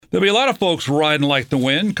There'll be a lot of folks riding like the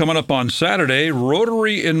wind coming up on Saturday.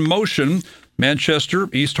 Rotary in Motion. Manchester,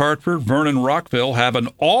 East Hartford, Vernon, Rockville have an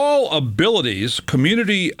all-abilities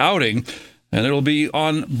community outing, and it'll be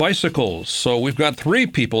on bicycles. So we've got three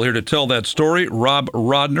people here to tell that story. Rob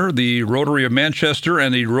Rodner, the Rotary of Manchester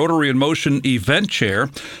and the Rotary in Motion event chair.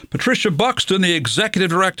 Patricia Buxton, the executive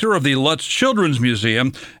director of the Lutz Children's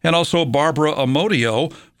Museum, and also Barbara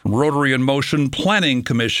Amodio from Rotary in Motion Planning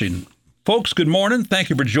Commission. Folks, good morning.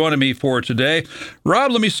 Thank you for joining me for today.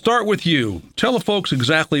 Rob, let me start with you. Tell the folks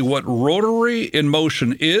exactly what Rotary in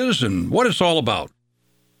Motion is and what it's all about.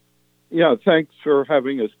 Yeah, thanks for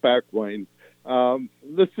having us back, Wayne.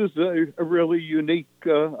 This is a really unique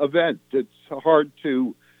event. It's hard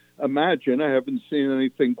to imagine. I haven't seen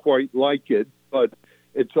anything quite like it, but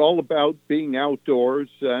it's all about being outdoors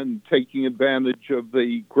and taking advantage of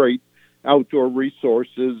the great outdoor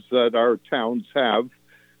resources that our towns have.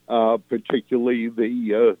 Particularly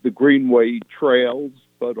the Greenway trails,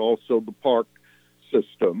 but also the park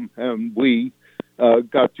system. And we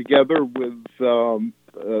got together with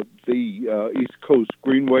the East Coast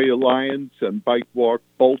Greenway Alliance and Bike Walk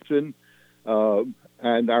Bolton,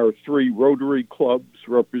 and our three Rotary clubs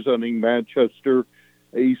representing Manchester,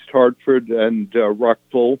 East Hartford, and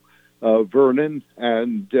Rockville, Vernon.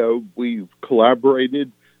 And we've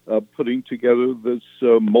collaborated putting together this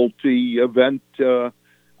multi-event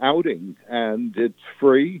outing, and it's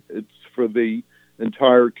free. It's for the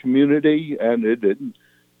entire community, and it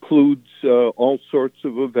includes all sorts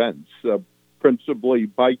of events, principally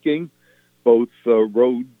biking, both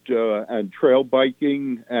road and trail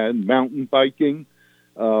biking and mountain biking.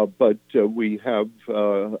 But we have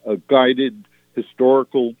a guided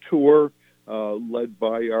historical tour led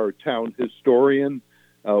by our town historian.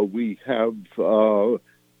 We have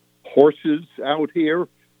horses out here,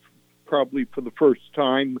 probably for the first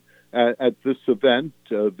time at this event.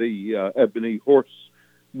 The Ebony Horse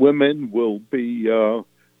Women will be,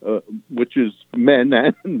 which is men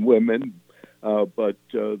and women, but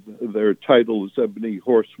their title is Ebony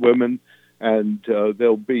Horse Women, and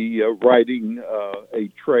they'll be riding a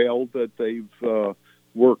trail that they've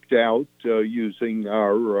worked out using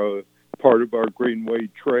our part of our Greenway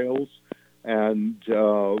trails, and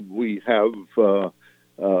we have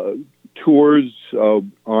tours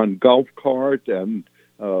on golf cart and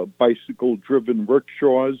bicycle-driven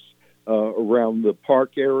rickshaws around the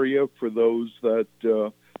park area for those that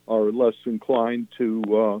are less inclined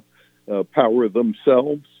to power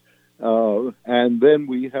themselves. And then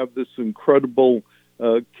we have this incredible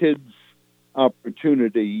kids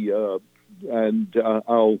opportunity, and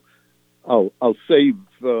I'll save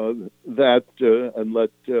that and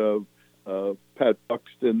let Pat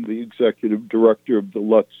Buxton, the executive director of the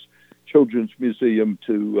Lutz Children's Museum,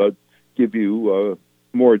 to give you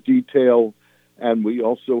more detail. And we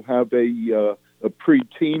also have a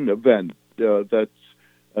preteen event that's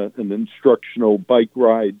an instructional bike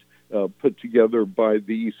ride put together by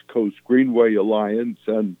the East Coast Greenway Alliance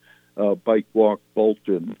and Bike Walk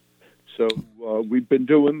Bolton. So we've been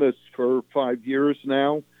doing this for 5 years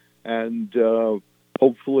now, and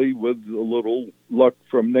hopefully with a little luck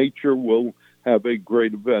from nature, we'll have a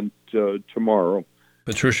great event tomorrow.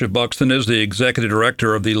 Patricia Buxton is the executive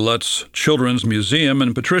director of the Lutz Children's Museum.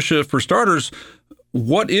 And Patricia, for starters,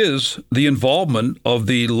 what is the involvement of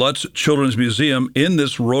the Lutz Children's Museum in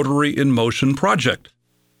this Rotary in Motion project?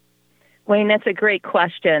 Wayne, that's a great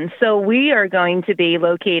question. So we are going to be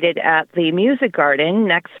located at the Music Garden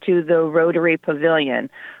next to the Rotary Pavilion.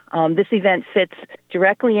 This event fits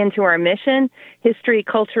directly into our mission, history,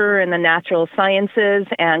 culture, and the natural sciences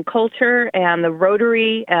and culture, and the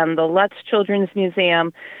Rotary and the Lutz Children's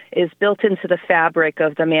Museum is built into the fabric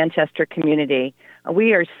of the Manchester community.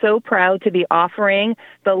 We are so proud to be offering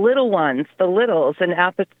the little ones, the littles, an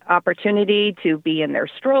opportunity to be in their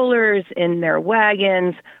strollers, in their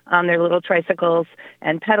wagons, on their little tricycles,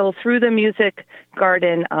 and pedal through the music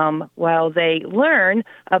garden while they learn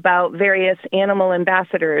about various animal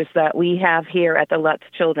ambassadors that we have here at the Lutz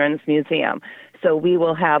Children's Museum. So we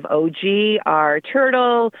will have OG, our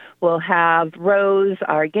turtle, we'll have Rose,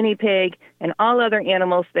 our guinea pig, and all other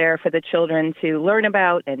animals there for the children to learn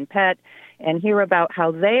about and pet and hear about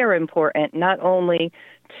how they are important, not only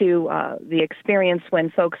to the experience when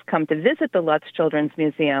folks come to visit the Lutz Children's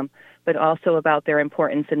Museum, but also about their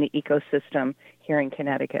importance in the ecosystem here in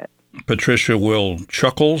Connecticut. Patricia, will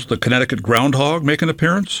Chuckles, the Connecticut groundhog, make an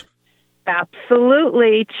appearance?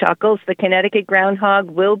 Absolutely. Chuckles, the Connecticut groundhog,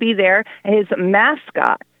 will be there. His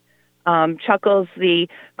mascot, Chuckles, the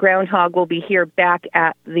groundhog, will be here back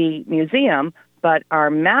at the museum, but our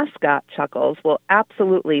mascot, Chuckles, will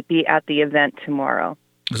absolutely be at the event tomorrow.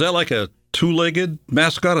 Is that like a two-legged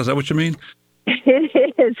mascot. Is that what you mean?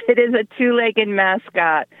 It is. It is a two-legged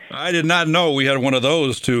mascot. I did not know we had one of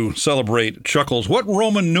those to celebrate Chuckles. What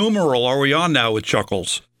Roman numeral are we on now with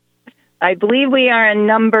Chuckles? I believe we are in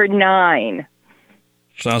number 9.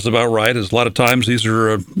 Sounds about right. As a lot of times these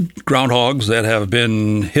are groundhogs that have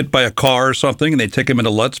been hit by a car or something, and they take them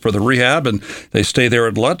into Lutz for the rehab, and they stay there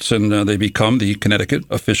at Lutz, and they become the Connecticut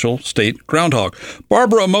official state groundhog.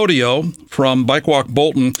 Barbara Amodio from Bike Walk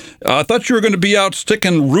Bolton, I thought you were going to be out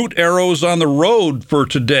sticking root arrows on the road for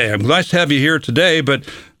today. It's nice to have you here today, but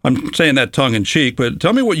I'm saying that tongue-in-cheek, but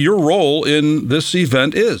tell me what your role in this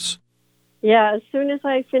event is. Yeah, as soon as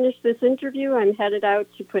I finish this interview, I'm headed out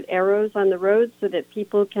to put arrows on the road so that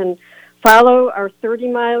people can follow our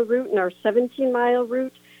 30-mile route and our 17-mile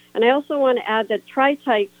route. And I also want to add that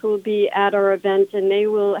Tri-Tykes will be at our event, and they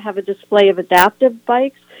will have a display of adaptive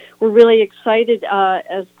bikes. We're really excited.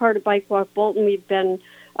 As part of Bike Walk Bolton, we've been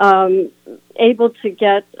able to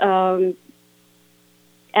get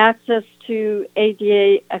access to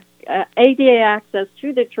ADA access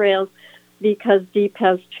to the trails, because DEEP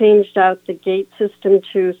has changed out the gate system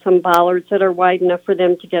to some bollards that are wide enough for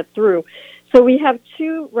them to get through. So we have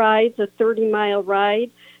 2 rides, a 30-mile ride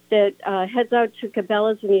that heads out to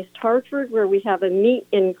Cabela's in East Hartford, where we have a meet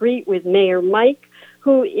and greet with Mayor Mike,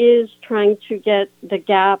 who is trying to get the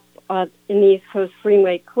gap in the East Coast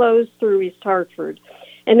Greenway closed through East Hartford.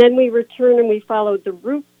 And then we return and we follow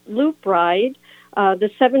the loop ride. The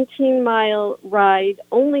 17-mile ride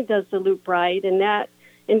only does the loop ride, and that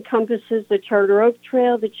encompasses the Charter Oak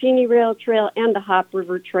Trail, the Cheney Rail Trail, and the Hop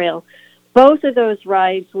River Trail. Both of those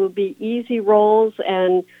rides will be easy rolls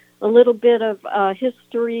and a little bit of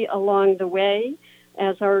history along the way.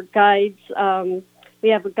 As our guides, we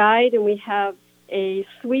have a guide and we have a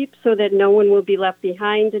sweep so that no one will be left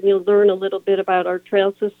behind, and you'll learn a little bit about our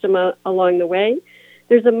trail system along the way.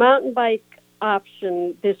 There's a mountain bike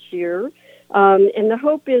option this year, and the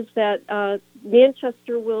hope is that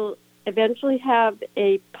Manchester will eventually have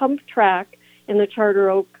a pump track in the Charter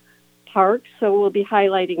Oak Park, so we'll be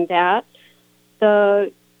highlighting that.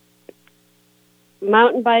 The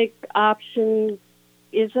mountain bike option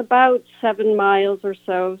is about 7 miles or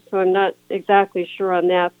so I'm not exactly sure on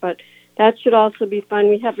that, but that should also be fun.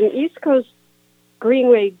 We have an East Coast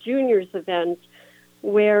Greenway Juniors event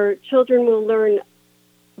where children will learn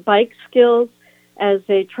bike skills as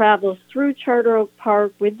they travel through Charter Oak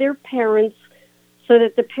Park with their parents, so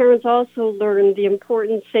that the parents also learn the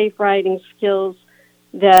important safe riding skills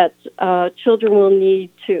that children will need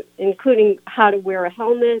to, including how to wear a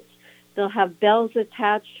helmet. They'll have bells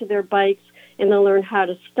attached to their bikes, and they'll learn how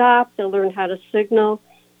to stop. They'll learn how to signal.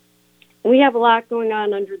 We have a lot going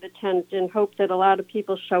on under the tent and hope that a lot of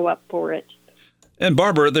people show up for it. And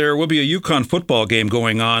Barbara, there will be a Yukon football game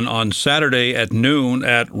going on Saturday at noon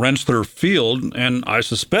at Rensselaer Field, and I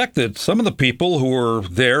suspect that some of the people who are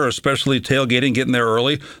there, especially tailgating, getting there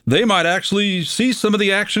early, they might actually see some of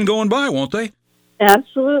the action going by, won't they?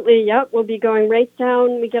 Absolutely, yep. We'll be going right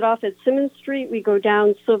down. We get off at Simmons Street, we go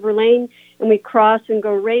down Silver Lane, and we cross and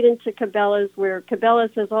go right into Cabela's, where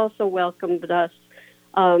Cabela's has also welcomed us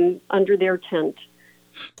under their tent.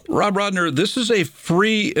 Rob Rodner, this is a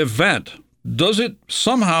free event. Does it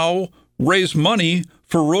somehow raise money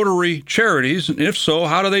for Rotary charities? And if so,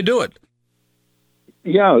 how do they do it?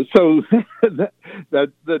 Yeah, so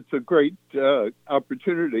that's a great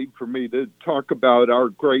opportunity for me to talk about our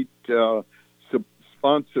great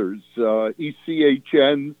sponsors.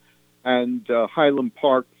 ECHN and Highland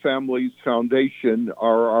Park Families Foundation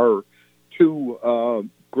are our 2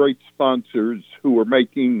 great sponsors who are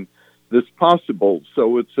making this possible.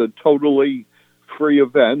 So it's a totally free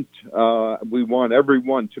event. We want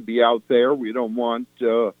everyone to be out there. We don't want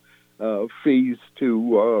fees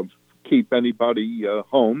to keep anybody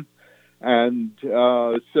home. And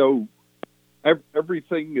so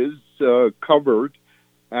everything is covered,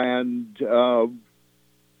 and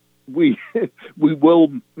we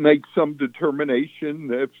will make some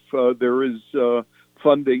determination if there is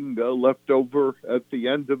funding left over at the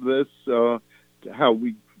end of this, how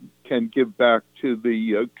we can give back to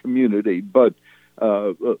the community. But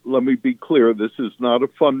let me be clear, this is not a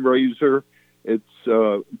fundraiser.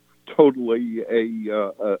 It's totally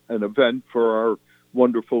an event for our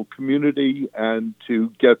wonderful community and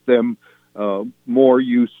to get them more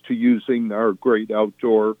used to using our great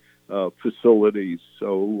outdoor facilities.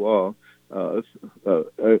 So a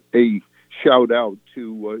shout out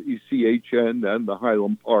to ECHN and the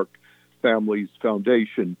Highland Park Families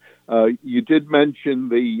Foundation. You did mention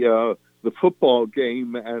the football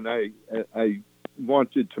game, and I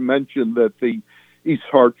wanted to mention that the East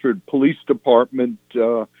Hartford Police Department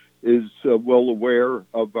is well aware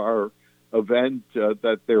of our event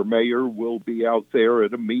that their mayor will be out there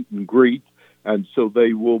at a meet and greet, and so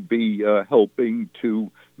they will be helping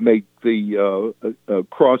to make the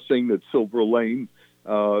crossing at Silver Lane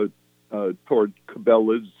toward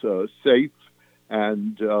Cabela's safe.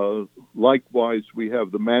 And likewise, we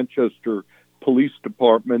have the Manchester Police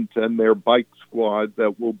Department and their bike squad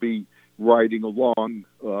that will be riding along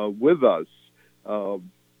with us,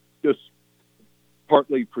 just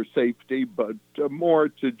partly for safety, but more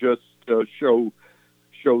to just show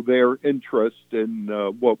their interest in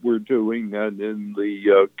what we're doing and in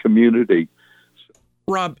the community.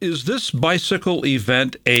 Rob, is this bicycle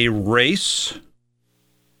event a race?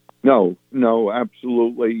 No,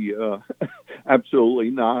 absolutely,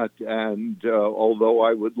 absolutely not. And although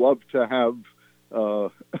I would love to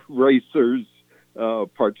have racers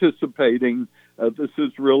participating, this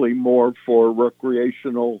is really more for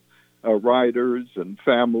recreational riders and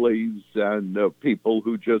families and people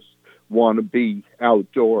who just want to be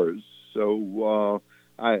outdoors. So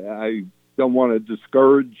I don't want to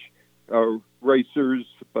discourage racers,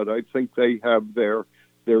 but I think they have their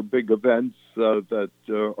big events that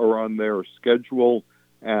are on their schedule,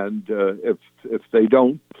 and if they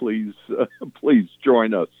don't, please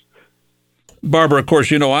join us. Barbara, of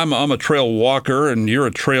course, you know I'm a trail walker and you're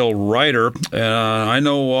a trail rider. I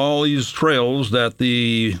know all these trails that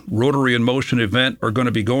the Rotary in Motion event are going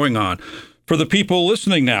to be going on. For the people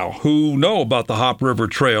listening now who know about the Hop River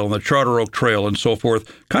Trail and the Charter Oak Trail and so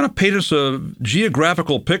forth, kind of paint us a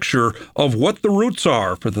geographical picture of what the routes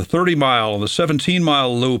are for the 30-mile and the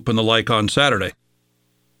 17-mile loop and the like on Saturday.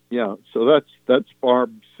 Yeah, so that's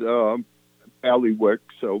Barb's bailiwick.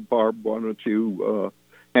 So Barb, why don't you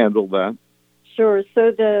handle that? Sure.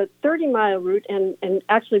 So the 30-mile route, and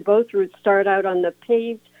actually both routes start out on the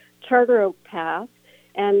paved Charter Oak Path,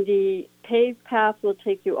 and the paved path will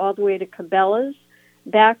take you all the way to Cabela's.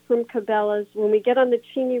 Back from Cabela's, when we get on the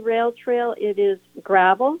Cheney Rail Trail, it is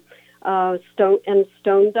gravel,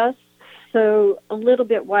 stone dust. So a little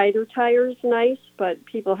bit wider tires, nice, but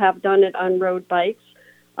people have done it on road bikes.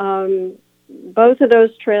 Both of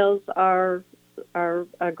those trails are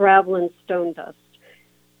gravel and stone dust.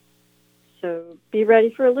 So be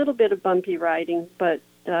ready for a little bit of bumpy riding, but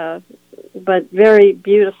very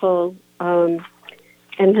beautiful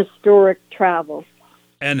and historic travel.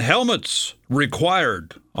 And helmets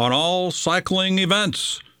required on all cycling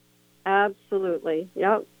events. Absolutely,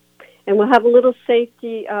 yep. And we'll have a little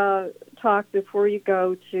safety talk before you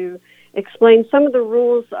go to explain some of the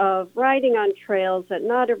rules of riding on trails that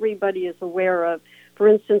not everybody is aware of. For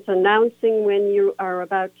instance, announcing when you are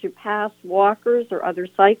about to pass walkers or other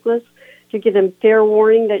cyclists, to give them fair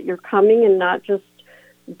warning that you're coming and not just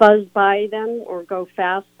buzz by them or go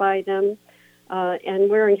fast by them. And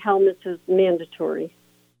wearing helmets is mandatory.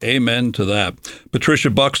 Amen to that. Patricia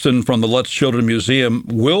Buxton from the Lutz Children's Museum.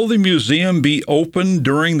 Will the museum be open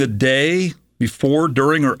during the day, before,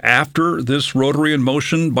 during, or after this Rotary in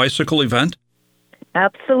Motion bicycle event?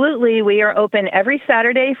 Absolutely. We are open every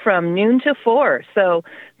Saturday from noon to 4. So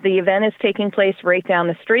the event is taking place right down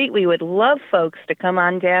the street. We would love folks to come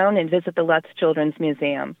on down and visit the Lutz Children's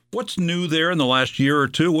Museum. What's new there in the last year or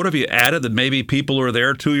two? What have you added that maybe people who were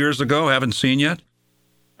there 2 years ago haven't seen yet?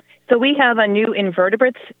 So we have a new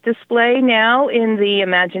invertebrates display now in the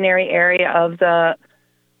imaginary area of the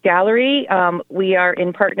gallery. We are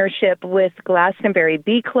in partnership with Glastonbury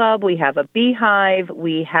Bee Club. We have a beehive.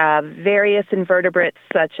 We have various invertebrates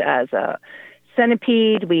such as a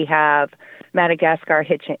centipede. We have Madagascar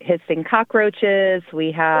hissing cockroaches.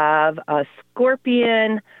 We have a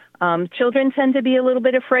scorpion. Children tend to be a little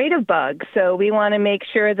bit afraid of bugs, so we want to make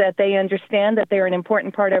sure that they understand that they're an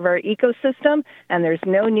important part of our ecosystem, and there's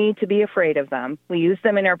no need to be afraid of them. We use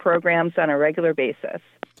them in our programs on a regular basis.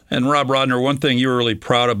 And Rob Rodner, one thing you're really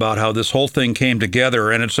proud about how this whole thing came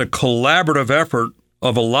together, and it's a collaborative effort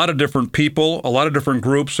of a lot of different people, a lot of different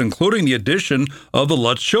groups, including the addition of the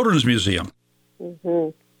Lutz Children's Museum. Mm-hmm.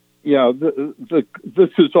 Yeah, this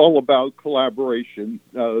is all about collaboration.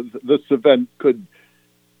 This event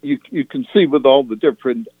you can see with all the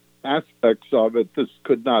different aspects of it, this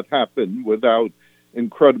could not happen without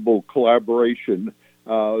incredible collaboration.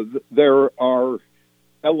 There are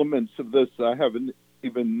elements of this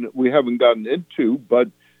we haven't gotten into, but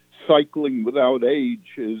Cycling Without Age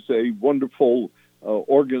is a wonderful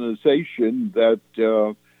organization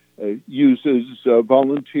that uses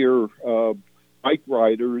volunteer bike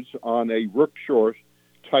riders on a rickshaw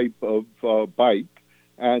type of bike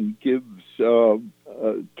and gives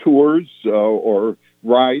tours or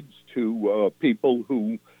rides to people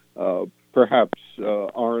who perhaps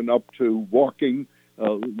aren't up to walking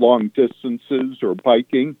long distances or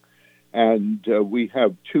biking. And we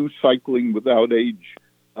have 2 two Cycling Without Age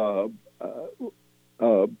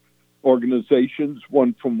organizations,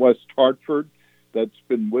 one from West Hartford that's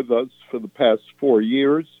been with us for the past 4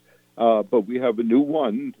 years, but we have a new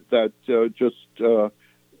one that just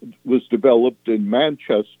was developed in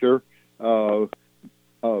Manchester, part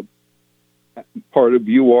of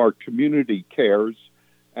UR Community Cares,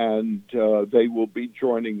 and they will be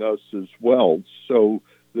joining us as well. So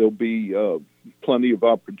there'll be plenty of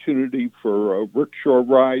opportunity for rickshaw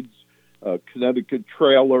rides. Connecticut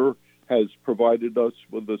Trailer has provided us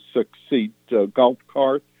with a 6-seat golf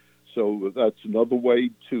cart, so that's another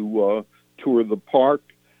way to tour the park.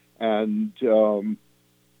 And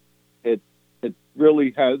it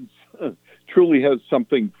really has truly has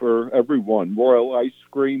something for everyone. Royal Ice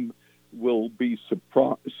Cream will be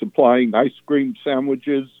supplying ice cream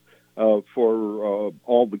sandwiches for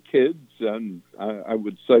all the kids, and I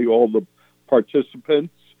would say all the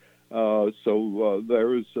participants. So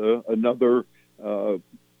there is another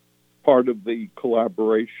part of the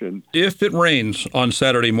collaboration. If it rains on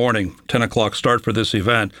Saturday morning, 10 o'clock start for this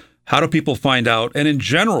event, how do people find out? And in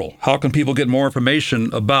general, how can people get more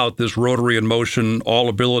information about this Rotary in Motion All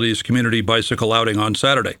Abilities Community Bicycle Outing on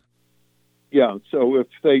Saturday? Yeah, so if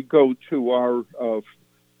they go to our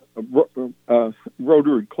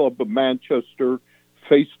Rotary Club of Manchester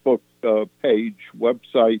Facebook page,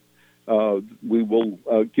 website, we will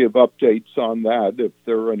give updates on that if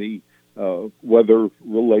there are any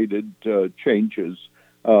weather-related changes.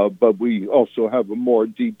 But we also have a more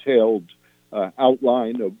detailed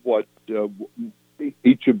outline of what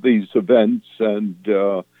each of these events and,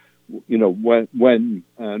 when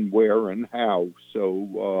and where and how.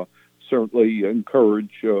 So certainly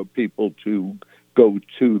encourage people to go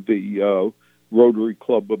to the Rotary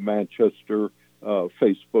Club of Manchester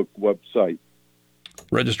Facebook website.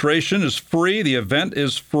 Registration is free. The event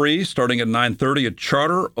is free, starting at 9:30 at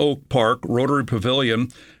Charter Oak Park, Rotary Pavilion.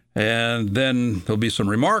 And then there'll be some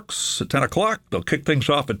remarks at 10 o'clock. They'll kick things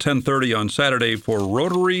off at 10:30 on Saturday for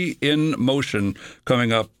Rotary in Motion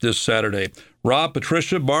coming up this Saturday. Rob,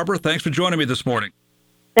 Patricia, Barbara, thanks for joining me this morning.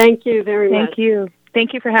 Thank you very much. Thank you.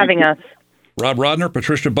 Thank you for having us. Rob Rodner,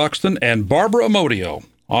 Patricia Buxton, and Barbara Amodio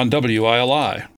on WILI.